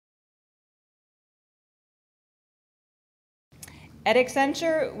At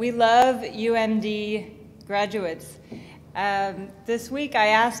Accenture, we love UMD graduates. This week, I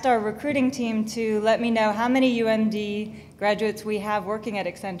asked our recruiting team to let me know how many UMD graduates we have working at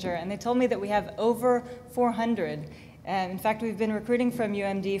Accenture, and they told me that we have over 400. In fact, we've been recruiting from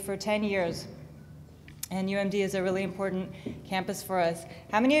UMD for 10 years, and UMD is a really important campus for us.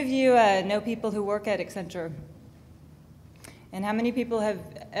 How many of you know people who work at Accenture? And how many people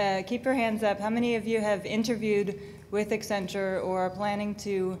have, keep your hands up, how many of you have interviewed with Accenture or are planning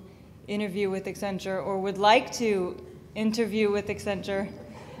to interview with Accenture or would like to interview with Accenture?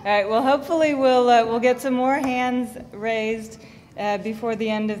 All right, well, hopefully we'll get some more hands raised before the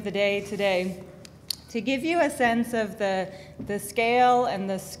end of the day today. To give you a sense of the scale and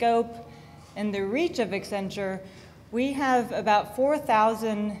the scope and the reach of Accenture, we have about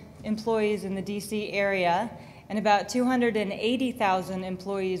 4,000 employees in the DC area and about 280,000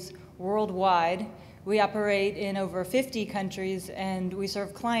 employees worldwide. We operate in over 50 countries, and we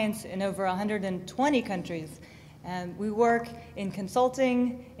serve clients in over 120 countries. We work in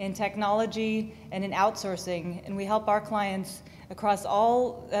consulting, in technology, and in outsourcing, and we help our clients across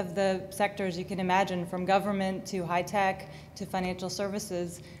all of the sectors you can imagine, from government to high tech to financial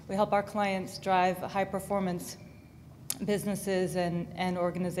services. We help our clients drive high-performance businesses and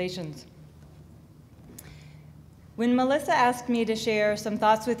organizations. When Melissa asked me to share some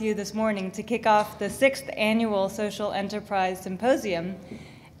thoughts with you this morning to kick off the 6th annual Social Enterprise Symposium,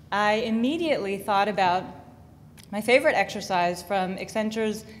 I immediately thought about my favorite exercise from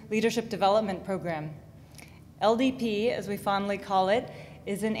Accenture's Leadership Development Program. LDP, as we fondly call it,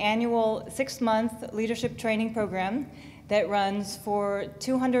 is an annual 6-month leadership training program that runs for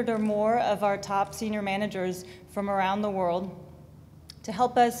 200 or more of our top senior managers from around the world to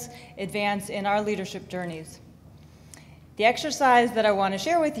help us advance in our leadership journeys. The exercise that I want to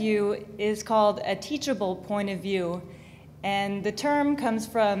share with you is called a teachable point of view, and the term comes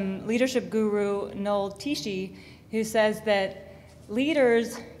from leadership guru Noel Tichy, who says that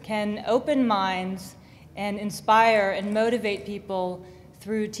leaders can open minds and inspire and motivate people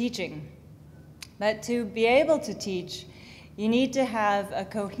through teaching. But to be able to teach, you need to have a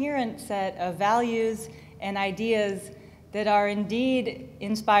coherent set of values and ideas that are indeed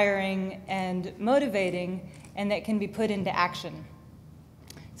inspiring and motivating and that can be put into action.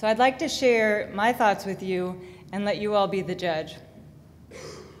 So I'd like to share my thoughts with you and let you all be the judge.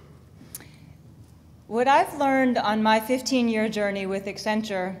 What I've learned on my 15-year journey with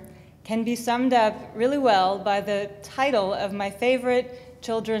Accenture can be summed up really well by the title of my favorite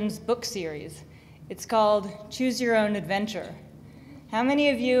children's book series. It's called Choose Your Own Adventure. How many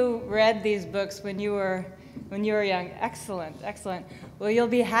of you read these books when you were young? Excellent, excellent. Well, you'll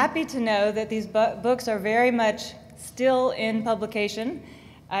be happy to know that these books are very much still in publication.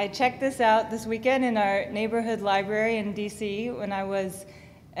 I checked this out this weekend in our neighborhood library in DC when I was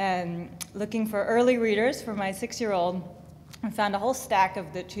looking for early readers for my 6-year-old. I found a whole stack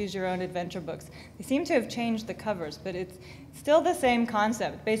of the Choose Your Own Adventure books. They seem to have changed the covers, but it's still the same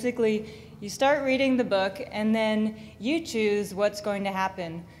concept. Basically, you start reading the book, and then you choose what's going to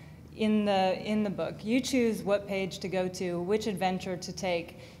happen in the book. You choose what page to go to, which adventure to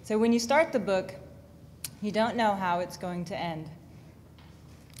take. So when you start the book, you don't know how it's going to end.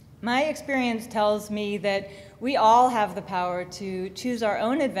 My experience tells me that we all have the power to choose our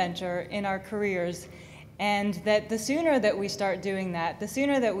own adventure in our careers, and that the sooner that we start doing that, the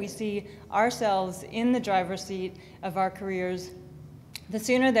sooner that we see ourselves in the driver's seat of our careers, the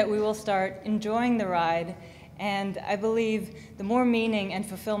sooner that we will start enjoying the ride, and I believe the more meaning and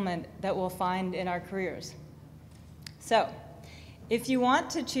fulfillment that we'll find in our careers. So, if you want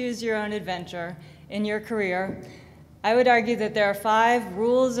to choose your own adventure in your career, I would argue that there are 5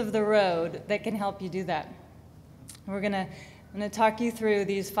 rules of the road that can help you do that. I'm going to talk you through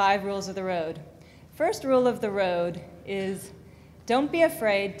these 5 rules of the road. First rule of the road is don't be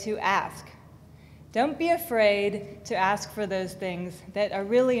afraid to ask. Don't be afraid to ask for those things that are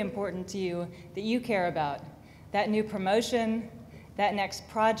really important to you, that you care about. That new promotion, that next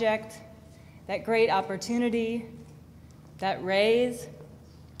project, that great opportunity, that raise.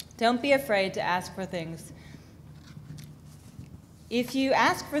 Don't be afraid to ask for things. If you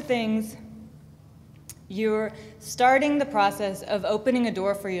ask for things, you're starting the process of opening a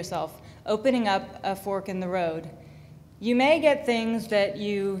door for yourself, opening up a fork in the road. You may get things that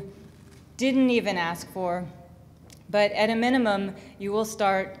you didn't even ask for, but at a minimum, you will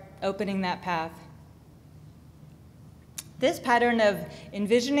start opening that path. This pattern of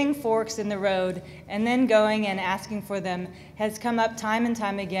envisioning forks in the road and then going and asking for them has come up time and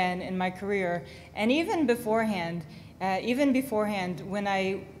time again in my career. And even beforehand when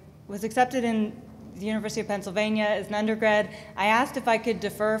I was accepted the University of Pennsylvania as an undergrad, I asked if I could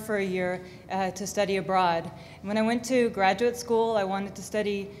defer for a year to study abroad. And when I went to graduate school, I wanted to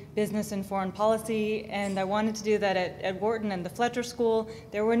study business and foreign policy, and I wanted to do that at Wharton and the Fletcher School.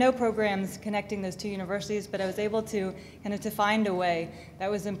 There were no programs connecting those two universities, but I was able to kind of to find a way. That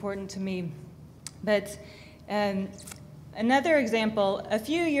was important to me. But another example, a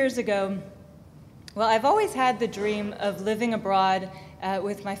few years ago, well, I've always had the dream of living abroad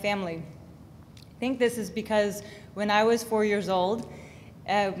with my family. I think this is because when I was 4 years old,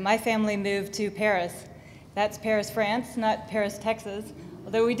 my family moved to Paris. That's Paris, France, not Paris, Texas.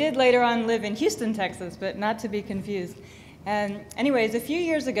 Although we did later on live in Houston, Texas, but not to be confused. Anyways, a few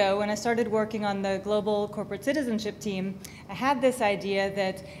years ago, when I started working on the global corporate citizenship team, I had this idea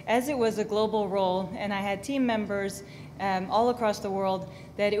that as it was a global role, and I had team members all across the world,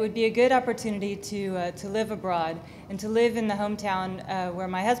 that it would be a good opportunity to live abroad and to live in the hometown where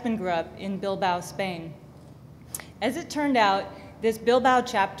my husband grew up, in Bilbao, Spain. As it turned out, this Bilbao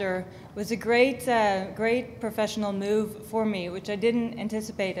chapter was a great professional move for me, which I didn't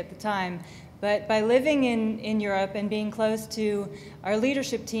anticipate at the time. But by living in Europe and being close to our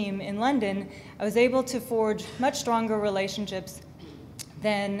leadership team in London, I was able to forge much stronger relationships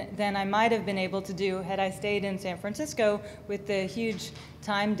than I might have been able to do had I stayed in San Francisco with the huge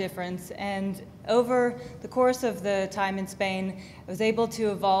time difference. And over the course of the time in Spain, I was able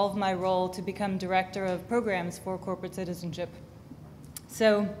to evolve my role to become director of programs for corporate citizenship.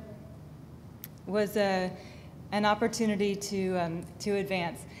 So it was an opportunity to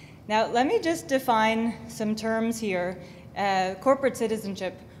advance. Now, let me just define some terms here. Corporate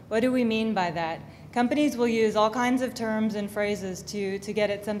citizenship, what do we mean by that? Companies will use all kinds of terms and phrases to get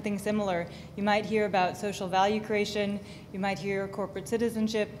at something similar. You might hear about social value creation, you might hear corporate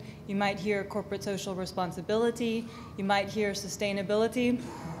citizenship, you might hear corporate social responsibility, you might hear sustainability.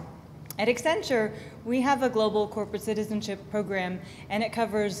 At Accenture, we have a global corporate citizenship program, and it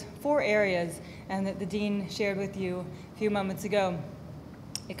covers 4 areas that the Dean shared with you a few moments ago.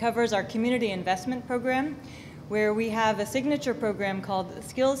 It covers our community investment program, where we have a signature program called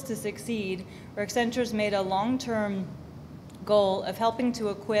Skills to Succeed, where Accenture's made a long-term goal of helping to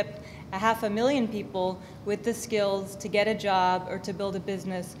equip 500,000 people with the skills to get a job or to build a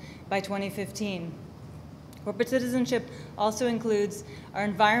business by 2015. Corporate citizenship also includes our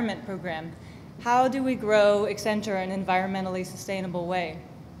environment program. How do we grow Accenture in an environmentally sustainable way?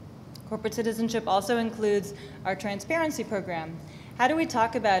 Corporate citizenship also includes our transparency program. How do we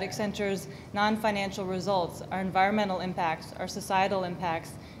talk about Accenture's non-financial results, our environmental impacts, our societal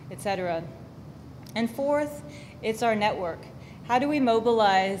impacts, etc.? And fourth, it's our network. How do we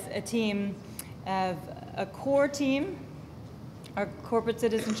mobilize a team, a core team, our corporate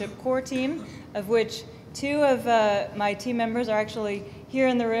citizenship core team, of which 2 of my team members are actually here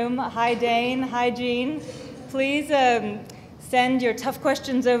in the room. Hi, Dane. Hi, Jean. Please send your tough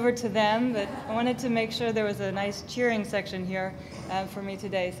questions over to them, but I wanted to make sure there was a nice cheering section here for me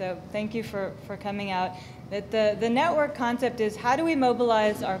today, so thank you for coming out. But the network concept is, how do we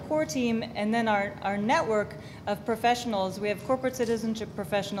mobilize our core team and then our network of professionals? We have corporate citizenship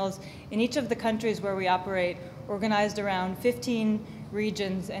professionals in each of the countries where we operate, organized around 15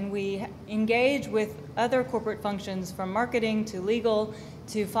 regions, and we engage with other corporate functions from marketing to legal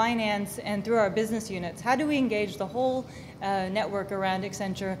to finance and through our business units. How do we engage the whole network around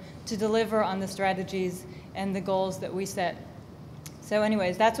Accenture to deliver on the strategies and the goals that we set? So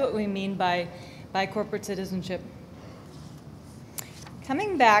anyways, that's what we mean by corporate citizenship.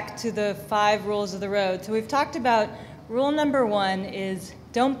 Coming back to the 5 rules of the road, so we've talked about rule number 1 is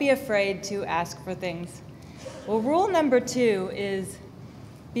don't be afraid to ask for things. Well, rule number 2 is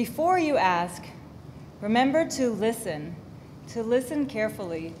before you ask, remember to listen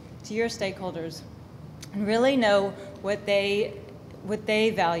carefully to your stakeholders and really know what they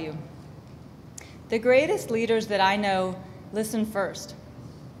value. The greatest leaders that I know listen first.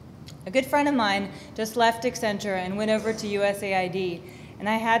 A good friend of mine just left Accenture and went over to USAID, and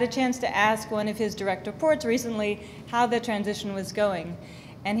I had a chance to ask one of his direct reports recently how the transition was going.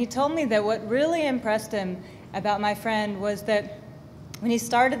 And he told me that what really impressed him about my friend was that when he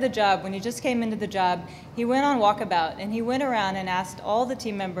started the job, when he just came into the job, he went on walkabout and he went around and asked all the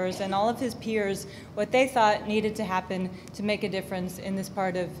team members and all of his peers what they thought needed to happen to make a difference in this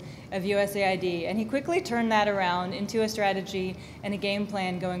part of USAID. And he quickly turned that around into a strategy and a game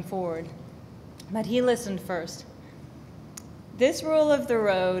plan going forward. But he listened first. This rule of the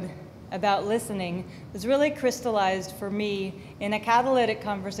road about listening was really crystallized for me in a catalytic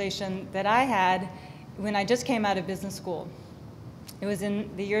conversation that I had when I just came out of business school. It was in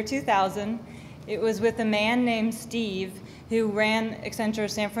the year 2000, It was with a man named Steve who ran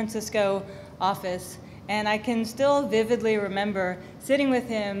Accenture's San Francisco office. And I can still vividly remember sitting with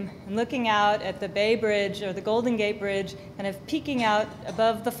him and looking out at the Bay Bridge or the Golden Gate Bridge, kind of peeking out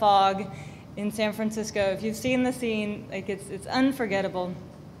above the fog in San Francisco. If you've seen the scene, like it's unforgettable.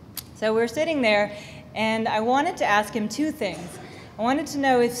 So we're sitting there, and I wanted to ask him two things. I wanted to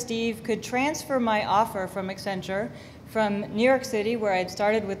know if Steve could transfer my offer from Accenture from New York City, where I'd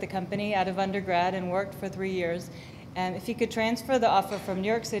started with the company out of undergrad and worked for 3 years, and if he could transfer the offer from New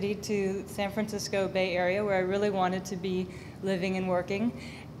York City to San Francisco Bay Area, where I really wanted to be living and working.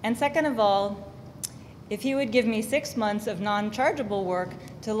 And second of all, if he would give me 6 months of non-chargeable work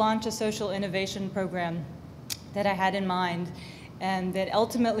to launch a social innovation program that I had in mind, and that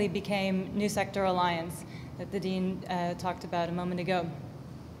ultimately became New Sector Alliance that the Dean talked about a moment ago.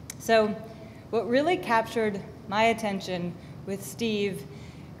 So what really captured my attention with Steve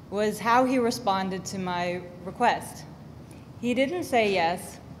was how he responded to my request. He didn't say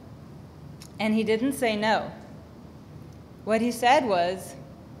yes, and he didn't say no. What he said was,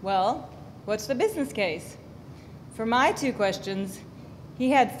 well, what's the business case? For my 2 questions, he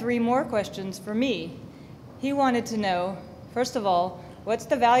had 3 more questions for me. He wanted to know, first of all, what's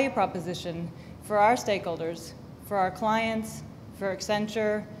the value proposition for our stakeholders, for our clients, for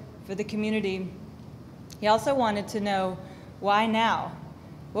Accenture, for the community? He also wanted to know, why now?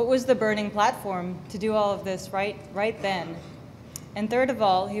 What was the burning platform to do all of this right then? And third of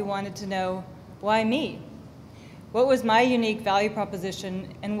all, he wanted to know, why me? What was my unique value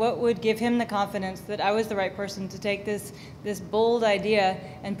proposition, and what would give him the confidence that I was the right person to take this bold idea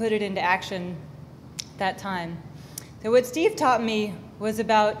and put it into action that time? So what Steve taught me was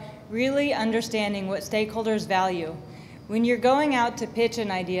about really understanding what stakeholders value. When you're going out to pitch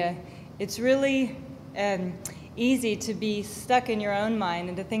an idea, it's really easy to be stuck in your own mind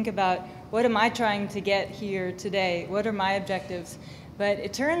and to think about, what am I trying to get here today? What are my objectives? But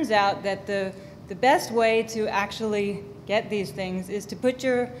it turns out that the best way to actually get these things is to put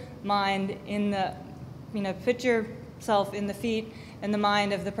your mind in the, put yourself in the feet and the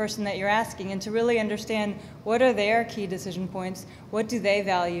mind of the person that you're asking, and to really understand what are their key decision points, what do they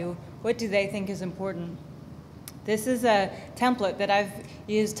value, what do they think is important. This is a template that I've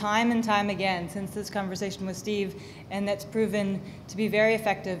used time and time again since this conversation with Steve, and that's proven to be very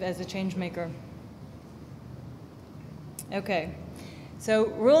effective as a change maker. Okay, so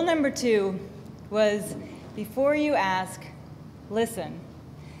rule number 2 was, before you ask, listen.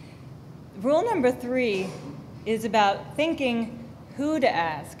 Rule number 3 is about thinking who to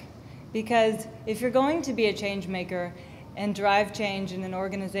ask, because if you're going to be a change maker and drive change in an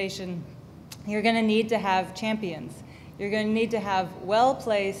organization, you're going to need to have champions. You're going to need to have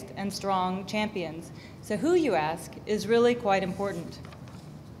well-placed and strong champions. So who you ask is really quite important.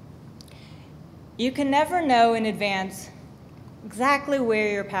 You can never know in advance exactly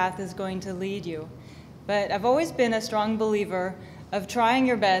where your path is going to lead you, but I've always been a strong believer of trying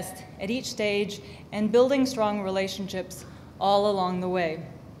your best at each stage and building strong relationships all along the way.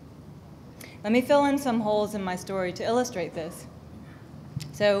 Let me fill in some holes in my story to illustrate this.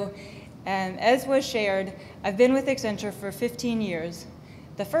 So, as was shared, I've been with Accenture for 15 years.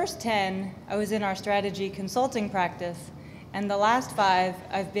 The first 10, I was in our strategy consulting practice, and the last 5,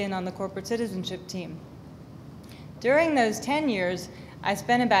 I've been on the corporate citizenship team. During those 10 years, I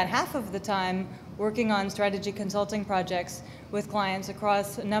spent about half of the time working on strategy consulting projects with clients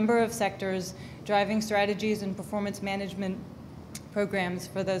across a number of sectors, driving strategies and performance management programs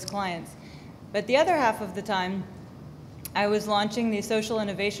for those clients. But the other half of the time, I was launching these social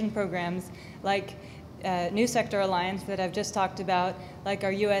innovation programs like New Sector Alliance that I've just talked about, like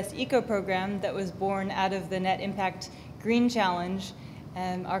our US ECO program that was born out of the Net Impact Green Challenge,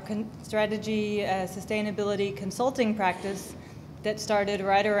 our strategy sustainability consulting practice that started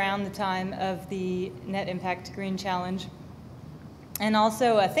right around the time of the Net Impact Green Challenge, and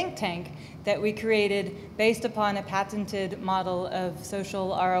also a think tank that we created based upon a patented model of social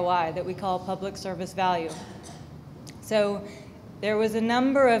ROI that we call public service value. So there was a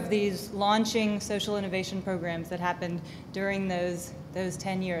number of these launching social innovation programs that happened during those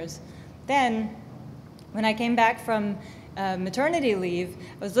 10 years. Then, when I came back from maternity leave,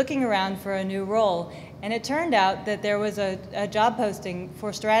 I was looking around for a new role, and it turned out that there was a job posting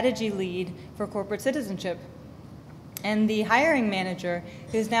for strategy lead for corporate citizenship. And the hiring manager,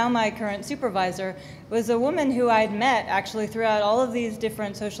 who's now my current supervisor, was a woman who I'd met actually throughout all of these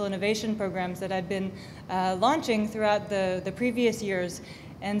different social innovation programs that I'd been launching throughout the previous years.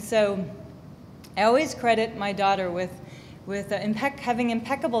 And so I always credit my daughter with having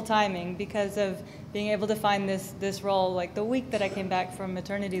impeccable timing because of being able to find this role like the week that I came back from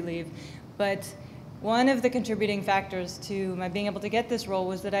maternity leave. But one of the contributing factors to my being able to get this role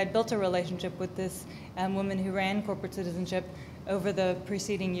was that I'd built a relationship with this woman who ran corporate citizenship over the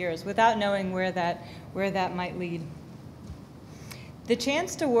preceding years without knowing where that might lead. The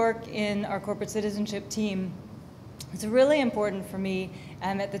chance to work in our corporate citizenship team was really important for me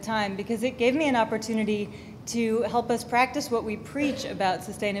at the time because it gave me an opportunity to help us practice what we preach about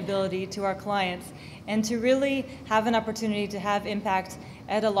sustainability to our clients and to really have an opportunity to have impact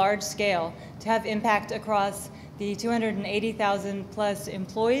at a large scale, to have impact across the 280,000 plus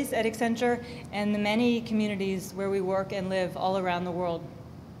employees at Accenture and the many communities where we work and live all around the world.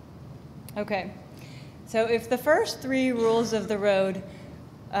 Okay, so if the first three rules of the road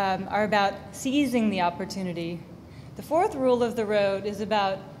are about seizing the opportunity, the fourth rule of the road is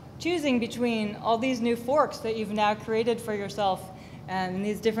about choosing between all these new forks that you've now created for yourself and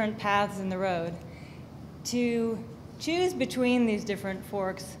these different paths in the road. To choose between these different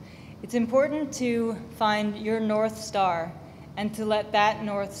forks, it's important to find your North Star and to let that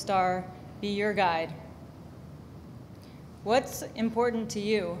North Star be your guide. What's important to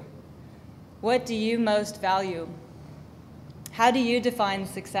you? What do you most value? How do you define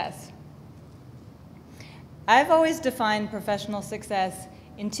success? I've always defined professional success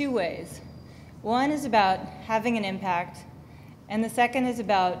in two ways. One is about having an impact, and the second is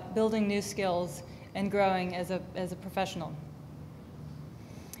about building new skills and growing as a professional.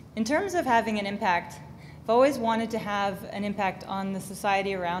 In terms of having an impact, I've always wanted to have an impact on the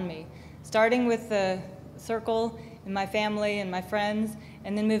society around me, starting with the circle in my family and my friends,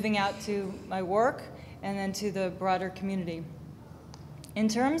 and then moving out to my work, and then to the broader community. In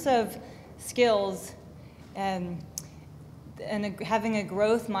terms of skills and having a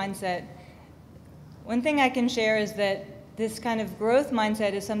growth mindset, one thing I can share is that this kind of growth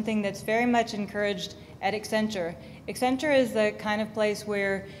mindset is something that's very much encouraged at Accenture. Accenture is the kind of place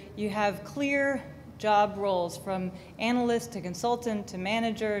where you have clear job roles from analyst to consultant to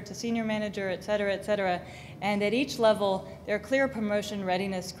manager to senior manager, et cetera, and at each level there are clear promotion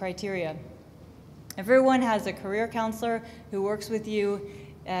readiness criteria. Everyone has a career counselor who works with you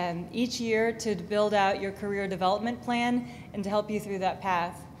each year to build out your career development plan and to help you through that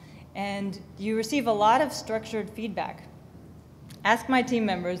path. And you receive a lot of structured feedback. Ask my team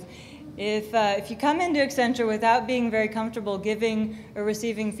members, if you come into Accenture without being very comfortable giving or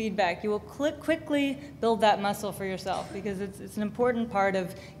receiving feedback, you will quickly build that muscle for yourself because it's an important part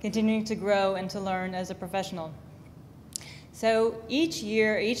of continuing to grow and to learn as a professional. So each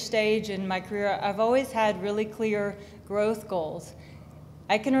year, each stage in my career, I've always had really clear growth goals.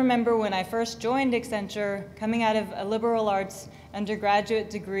 I can remember when I first joined Accenture, coming out of a liberal arts undergraduate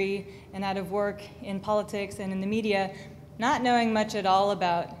degree and out of work in politics and in the media, not knowing much at all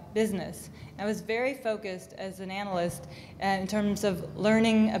about business. I was very focused as an analyst in terms of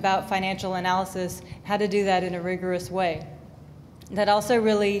learning about financial analysis, how to do that in a rigorous way. That also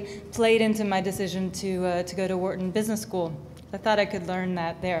really played into my decision to go to Wharton Business School. I thought I could learn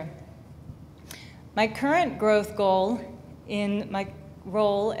that there. My current growth goal in my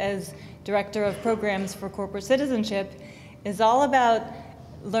role as Director of Programs for Corporate Citizenship is all about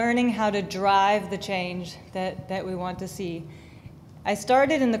learning how to drive the change that we want to see. I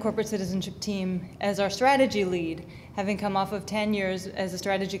started in the corporate citizenship team as our strategy lead, having come off of 10 years as a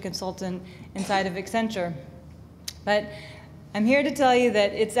strategy consultant inside of Accenture. But I'm here to tell you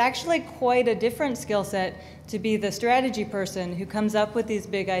that it's actually quite a different skill set to be the strategy person who comes up with these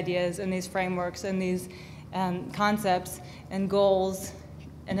big ideas and these frameworks and these concepts and goals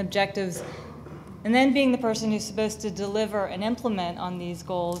and objectives, and then being the person who's supposed to deliver and implement on these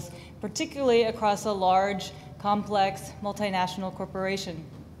goals, particularly across a large, complex, multinational corporation.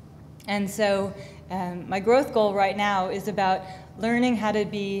 And so my growth goal right now is about learning how to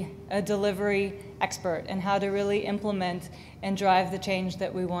be a delivery expert and how to really implement and drive the change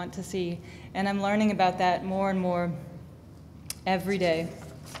that we want to see. And I'm learning about that more and more every day.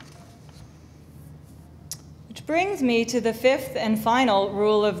 Which brings me to the fifth and final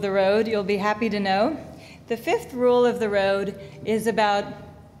rule of the road, you'll be happy to know. The fifth rule of the road is about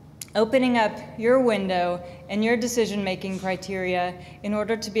opening up your window and your decision-making criteria in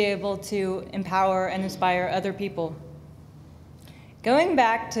order to be able to empower and inspire other people. Going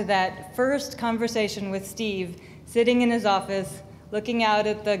back to that first conversation with Steve, sitting in his office, looking out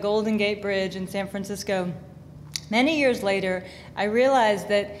at the Golden Gate Bridge in San Francisco, many years later, I realized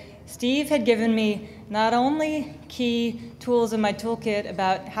that Steve had given me not only key tools in my toolkit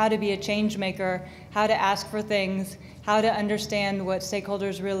about how to be a change maker, how to ask for things, how to understand what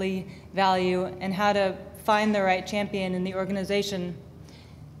stakeholders really value, and how to find the right champion in the organization,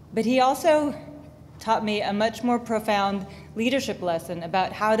 but he also taught me a much more profound leadership lesson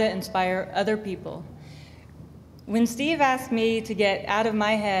about how to inspire other people. When Steve asked me to get out of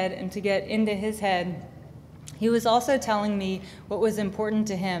my head and to get into his head, he was also telling me what was important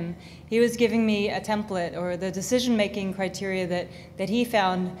to him. He was giving me a template or the decision-making criteria that he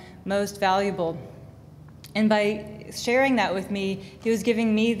found most valuable. And by sharing that with me, he was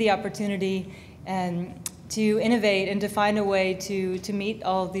giving me the opportunity to innovate and to find a way to meet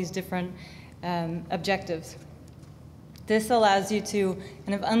all of these different objectives. This allows you to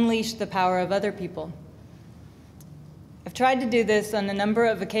kind of unleash the power of other people. I've tried to do this on a number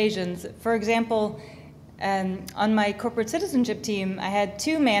of occasions. For example, on my corporate citizenship team, I had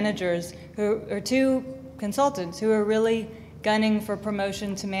two managers, or two consultants, who were really gunning for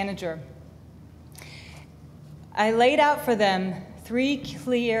promotion to manager. I laid out for them 3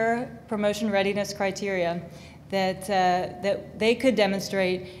 clear promotion readiness criteria that they could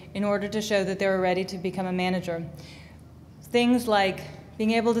demonstrate in order to show that they were ready to become a manager. Things like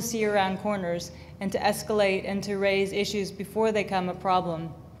being able to see around corners and to escalate and to raise issues before they become a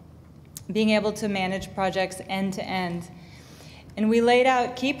problem, being able to manage projects end to end. And we laid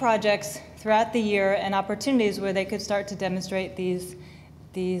out key projects throughout the year and opportunities where they could start to demonstrate these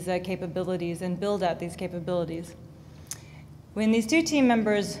capabilities and build out these capabilities. When these two team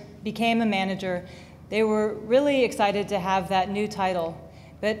members became a manager, they were really excited to have that new title.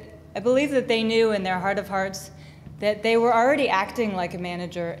 But I believe that they knew in their heart of hearts that they were already acting like a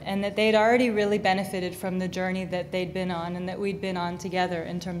manager and that they'd already really benefited from the journey that they'd been on and that we'd been on together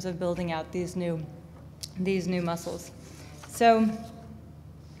in terms of building out these new muscles. So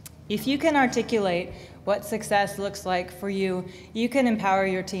if you can articulate what success looks like for you, you can empower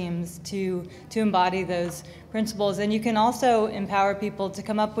your teams to embody those principles, and you can also empower people to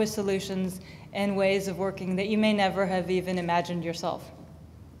come up with solutions and ways of working that you may never have even imagined yourself.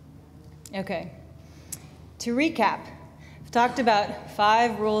 Okay. To recap, I've talked about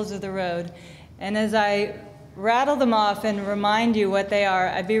 5 rules of the road, and as I rattle them off and remind you what they are,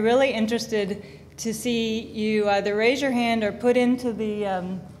 I'd be really interested to see you either raise your hand or put into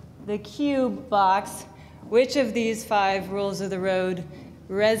the cube box which of these 5 rules of the road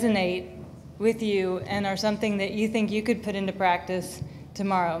resonate with you and are something that you think you could put into practice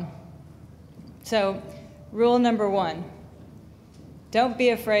tomorrow. So, rule number 1, don't be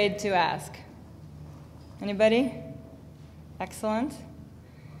afraid to ask. Anybody? Excellent.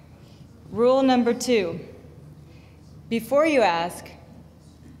 Rule number 2, before you ask,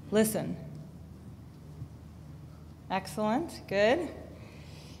 listen. Excellent, good.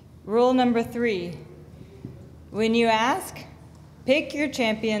 Rule number 3, when you ask, pick your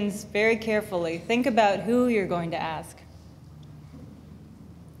champions very carefully. Think about who you're going to ask.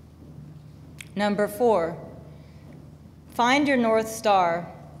 Number 4, find your North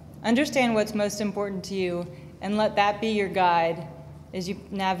Star. Understand what's most important to you and let that be your guide as you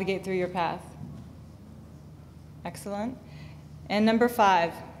navigate through your path. Excellent. And number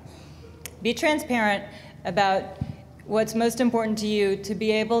 5, be transparent about what's most important to you to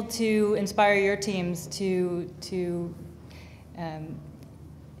be able to inspire your teams to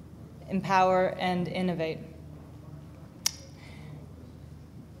empower and innovate.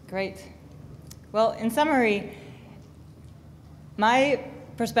 Great. Well, in summary, my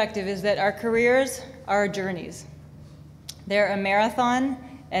perspective is that our careers are journeys. They're a marathon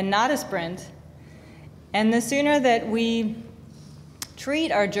and not a sprint. And the sooner that we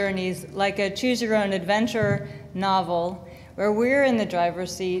treat our journeys like a choose-your-own-adventure novel where we're in the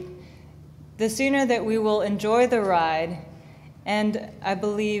driver's seat, the sooner that we will enjoy the ride, and I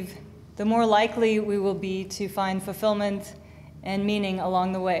believe the more likely we will be to find fulfillment and meaning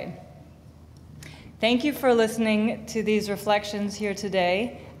along the way. Thank you for listening to these reflections here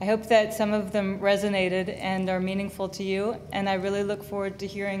today. I hope that some of them resonated and are meaningful to you, and I really look forward to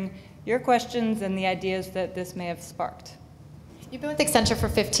hearing your questions and the ideas that this may have sparked. You've been with Accenture for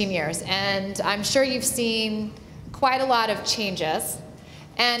 15 years, and I'm sure you've seen quite a lot of changes.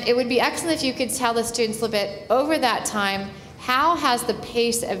 And it would be excellent if you could tell the students a little bit over that time, how has the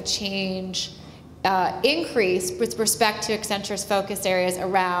pace of change increased with respect to Accenture's focus areas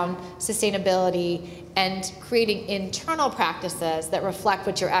around sustainability and creating internal practices that reflect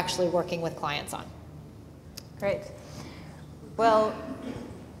what you're actually working with clients on? Great. Well,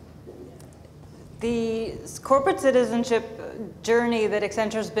 the corporate citizenship journey that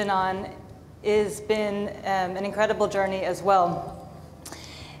Accenture's been on has been an incredible journey as well.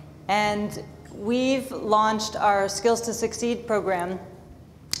 And we've launched our Skills to Succeed program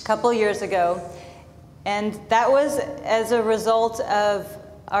a couple years ago. And that was as a result of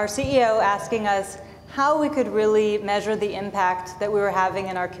our CEO asking us how we could really measure the impact that we were having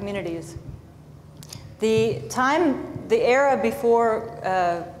in our communities. The era before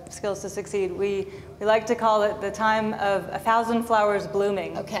Skills to Succeed, we like to call it the time of 1,000 flowers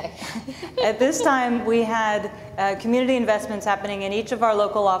blooming. Okay. At this time, we had community investments happening in each of our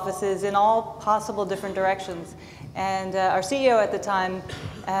local offices in all possible different directions. And our CEO at the time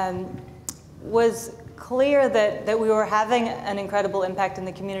was clear that we were having an incredible impact in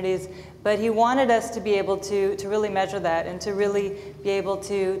the communities, but he wanted us to be able to really measure that and to really be able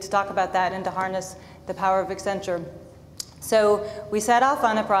to talk about that and to harness the power of Accenture. So we set off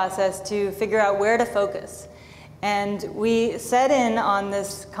on a process to figure out where to focus. And we set in on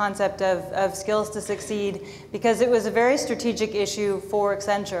this concept of Skills to Succeed because it was a very strategic issue for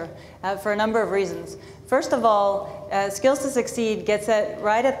Accenture for a number of reasons. First of all, Skills to Succeed gets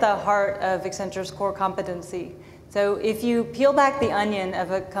right at the heart of Accenture's core competency. So if you peel back the onion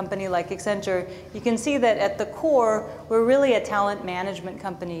of a company like Accenture, you can see that at the core, we're really a talent management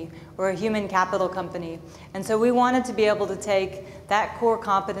company or a human capital company. And so we wanted to be able to take that core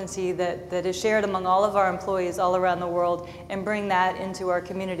competency that is shared among all of our employees all around the world and bring that into our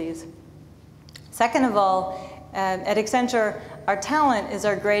communities. Second of all, at Accenture, our talent is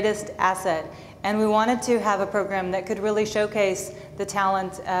our greatest asset. And we wanted to have a program that could really showcase the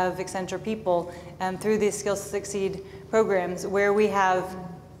talent of Accenture people through these Skills to Succeed programs, where we have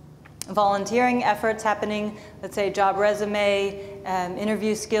volunteering efforts happening, let's say job resume,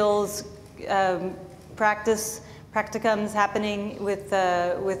 interview skills, practicums happening with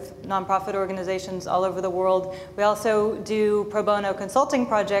nonprofit organizations all over the world. We also do pro bono consulting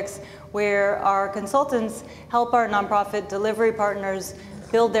projects where our consultants help our nonprofit delivery partners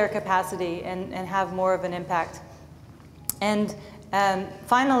build their capacity and have more of an impact. And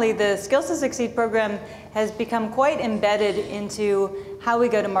finally, the Skills to Succeed program has become quite embedded into how we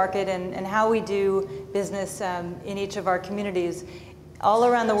go to market and how we do business in each of our communities. All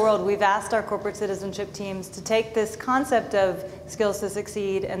around the world, we've asked our corporate citizenship teams to take this concept of Skills to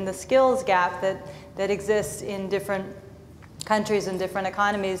Succeed and the skills gap that exists in different countries and different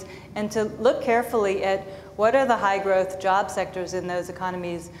economies, and to look carefully at what are the high growth job sectors in those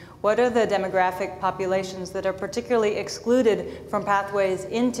economies, what are the demographic populations that are particularly excluded from pathways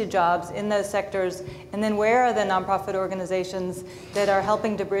into jobs in those sectors, and then where are the nonprofit organizations that are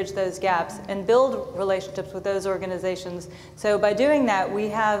helping to bridge those gaps and build relationships with those organizations. So by doing that, we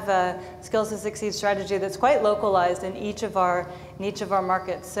have a Skills to Succeed strategy that's quite localized in each of our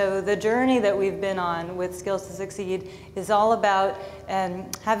markets. So the journey that we've been on with Skills to Succeed is all about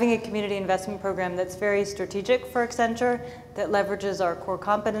having a community investment program that's very strategic for Accenture, that leverages our core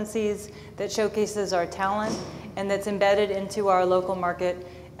competencies, that showcases our talent, and that's embedded into our local market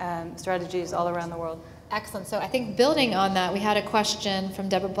strategies all around the world. Excellent. So I think building on that, we had a question from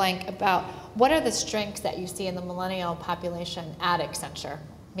Deborah Blank about what are the strengths that you see in the millennial population at Accenture?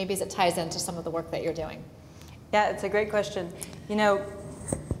 Maybe as it ties into some of the work that you're doing. Yeah, it's a great question. You know,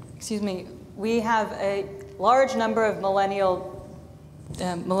 we have a large number of millennial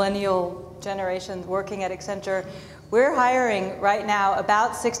generations working at Accenture. We're hiring right now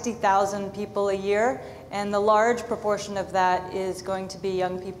about 60,000 people a year, and the large proportion of that is going to be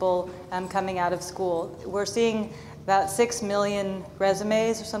young people coming out of school. We're seeing about 6 million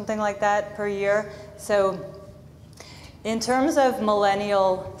resumes or something like that per year. So in terms of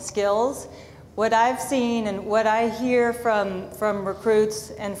millennial skills, what I've seen and what I hear from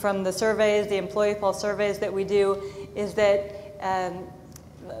recruits and from the surveys, the employee pulse surveys that we do, is that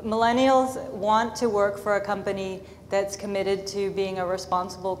millennials want to work for a company that's committed to being a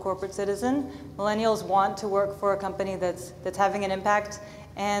responsible corporate citizen. Millennials want to work for a company that's having an impact,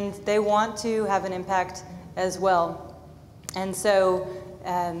 and they want to have an impact as well. And so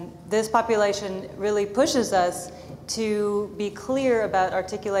this population really pushes us to be clear about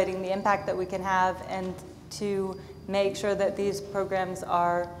articulating the impact that we can have and to make sure that these programs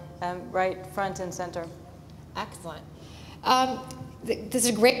are right front and center. Excellent. These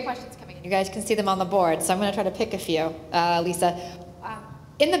are great questions coming in. You guys can see them on the board, so I'm going to try to pick a few. Lisa,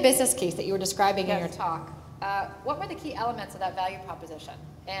 in the business case that you were describing in your talk, what were the key elements of that value proposition,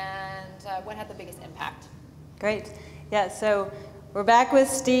 and what had the biggest impact? Great. Yeah, so we're back with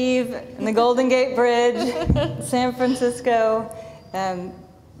Steve and the Golden Gate Bridge, San Francisco.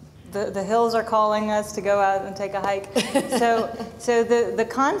 The hills are calling us to go out and take a hike. So the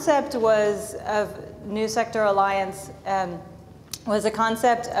concept was of New Sector Alliance was a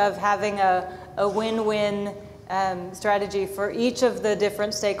concept of having a win-win strategy for each of the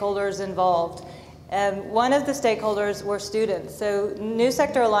different stakeholders involved. One of the stakeholders were students. So New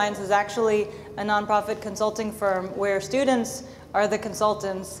Sector Alliance is actually a nonprofit consulting firm where students are the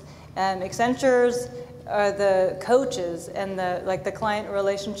consultants, Accentures are the coaches and the client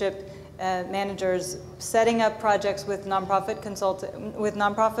relationship managers setting up projects with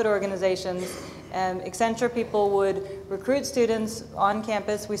nonprofit organizations. Accenture people would recruit students on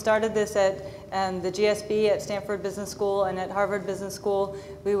campus. We started this at the GSB at Stanford Business School and at Harvard Business School.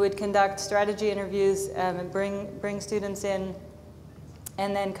 We would conduct strategy interviews and bring students in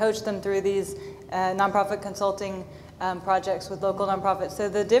and then coach them through these nonprofit consulting projects with local nonprofits. So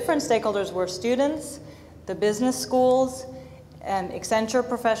the different stakeholders were students, the business schools, Accenture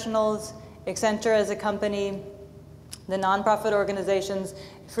professionals, Accenture as a company, the nonprofit organizations.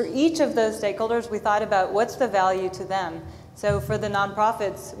 For each of those stakeholders, we thought about what's the value to them. So for the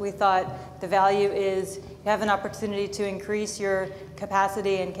nonprofits, we thought the value is you have an opportunity to increase your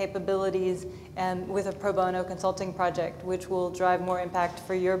capacity and capabilities with a pro bono consulting project, which will drive more impact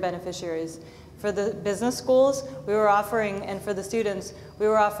for your beneficiaries. For the business schools, we were offering, and for the students, we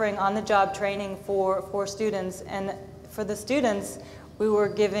were offering on-the-job training for students. And for the students, we were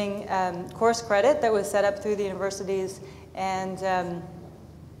giving course credit that was set up through the universities and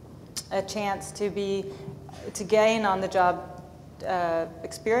a chance to gain on-the-job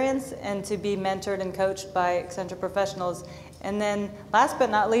experience and to be mentored and coached by Accenture professionals. And then last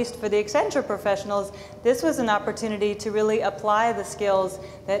but not least, for the Accenture professionals, this was an opportunity to really apply the skills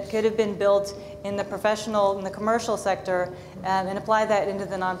that could have been built in the professional, in the commercial sector, and apply that into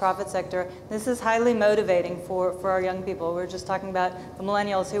the nonprofit sector. This is highly motivating for our young people. We're just talking about the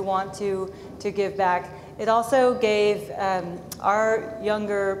millennials who want to give back. It also gave our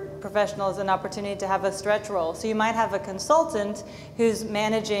younger professionals an opportunity to have a stretch role. So you might have a consultant who's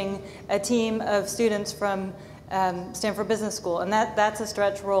managing a team of students from Stanford Business School, and that's a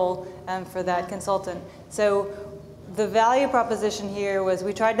stretch role for that consultant. So the value proposition here was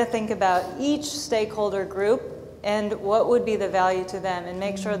we tried to think about each stakeholder group and what would be the value to them and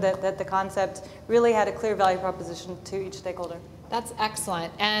make sure that the concept really had a clear value proposition to each stakeholder. That's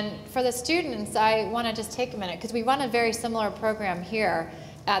excellent. And for the students, I want to just take a minute because we run a very similar program here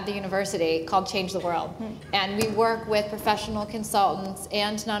at the university called Change the World. And we work with professional consultants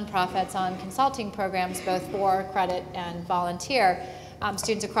and nonprofits on consulting programs, both for credit and volunteer.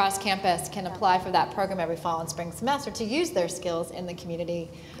 Students across campus can apply for that program every fall and spring semester to use their skills in the community.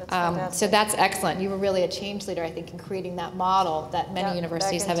 So that's excellent. You were really a change leader, I think, in creating that model that many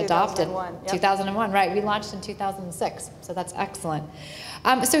universities have adopted. 2001, right. We launched in 2006, so that's excellent.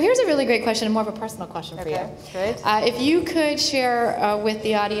 So here's a really great question, more of a personal question for you. Great. If you could share with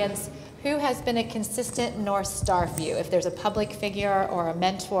the audience who has been a consistent North Star for you, if there's a public figure or a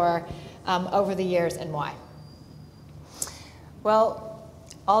mentor over the years, and why? Well,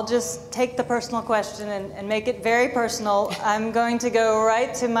 I'll just take the personal question and make it very personal. I'm going to go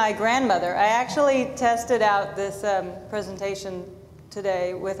right to my grandmother. I actually tested out this presentation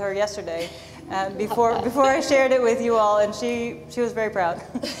today with her yesterday before I shared it with you all, and she was very proud.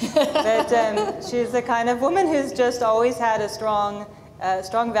 But she's the kind of woman who's just always had a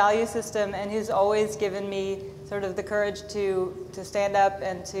strong value system and who's always given me sort of the courage to stand up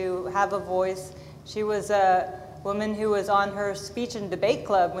and to have a voice. She was a woman who was on her speech and debate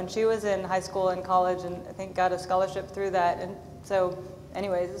club when she was in high school and college, and I think got a scholarship through that. And so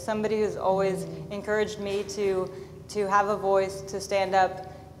anyways, somebody who's always encouraged me to have a voice, to stand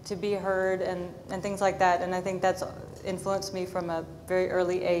up, to be heard, and things like that. And I think that's influenced me from a very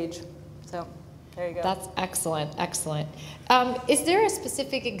early age. So there you go. That's excellent, excellent. Is there a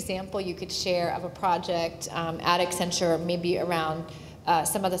specific example you could share of a project at Accenture, maybe around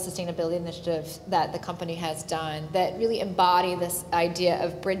some of the sustainability initiatives that the company has done that really embody this idea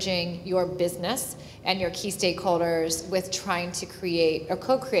of bridging your business and your key stakeholders with trying to create or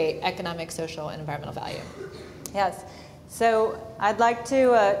co-create economic, social, and environmental value? Yes. So I'd like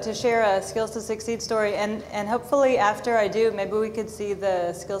to share a Skills to Succeed story, and hopefully after I do, maybe we could see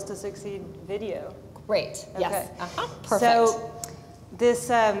the Skills to Succeed video. Great. Okay. Yes. Perfect. So this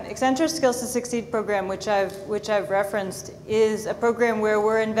Accenture Skills to Succeed program, which I've referenced, is a program where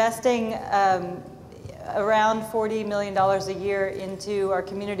we're investing around $40 million a year into our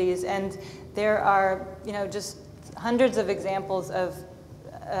communities, and there are just hundreds of examples of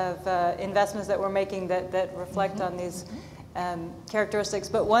investments that we're making that reflect on these characteristics.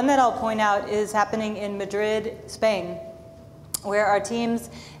 But one that I'll point out is happening in Madrid, Spain, where our teams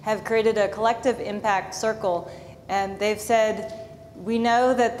have created a collective impact circle, and they've said, we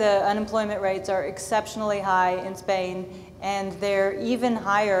know that the unemployment rates are exceptionally high in Spain, and they're even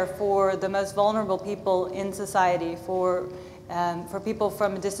higher for the most vulnerable people in society, for people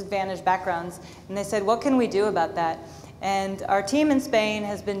from disadvantaged backgrounds. And they said, what can we do about that? And our team in Spain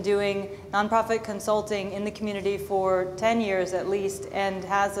has been doing nonprofit consulting in the community for 10 years at least, and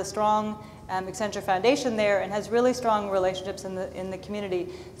has a strong Accenture Foundation there, and has really strong relationships in the community.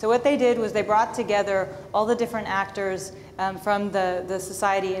 So what they did was they brought together all the different actors from the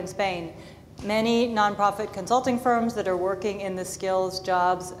society in Spain. Many nonprofit consulting firms that are working in the skills,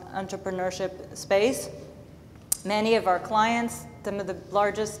 jobs, entrepreneurship space. Many of our clients, some of the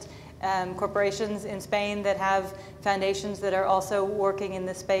largest corporations in Spain that have foundations that are also working in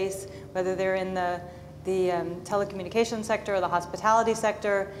this space, whether they're in the telecommunications sector or the hospitality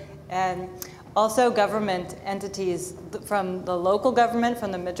sector, and also government entities from the local government,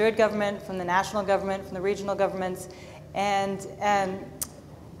 from the Madrid government, from the national government, from the regional governments, and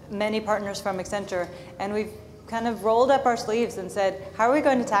many partners from Accenture. And we've kind of rolled up our sleeves and said, how are we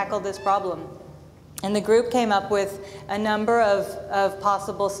going to tackle this problem? And the group came up with a number of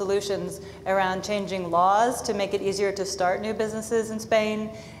possible solutions around changing laws to make it easier to start new businesses in Spain,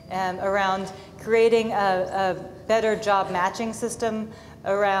 around creating a better job matching system,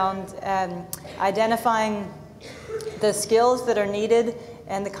 around identifying the skills that are needed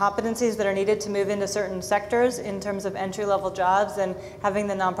and the competencies that are needed to move into certain sectors in terms of entry-level jobs, and having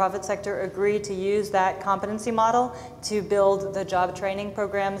the nonprofit sector agree to use that competency model to build the job training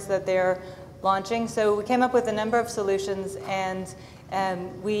programs that they're launching. So we came up with a number of solutions, and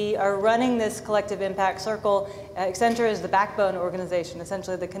we are running this collective impact circle. Accenture is the backbone organization,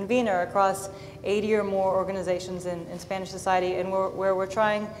 essentially the convener across 80 or more organizations in Spanish society, and where we're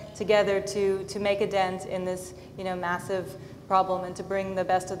trying together to make a dent in this massive problem, and to bring the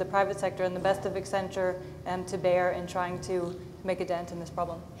best of the private sector and the best of Accenture to bear in trying to make a dent in this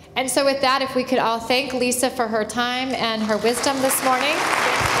problem. And so with that, if we could all thank Lisa for her time and her wisdom this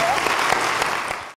morning.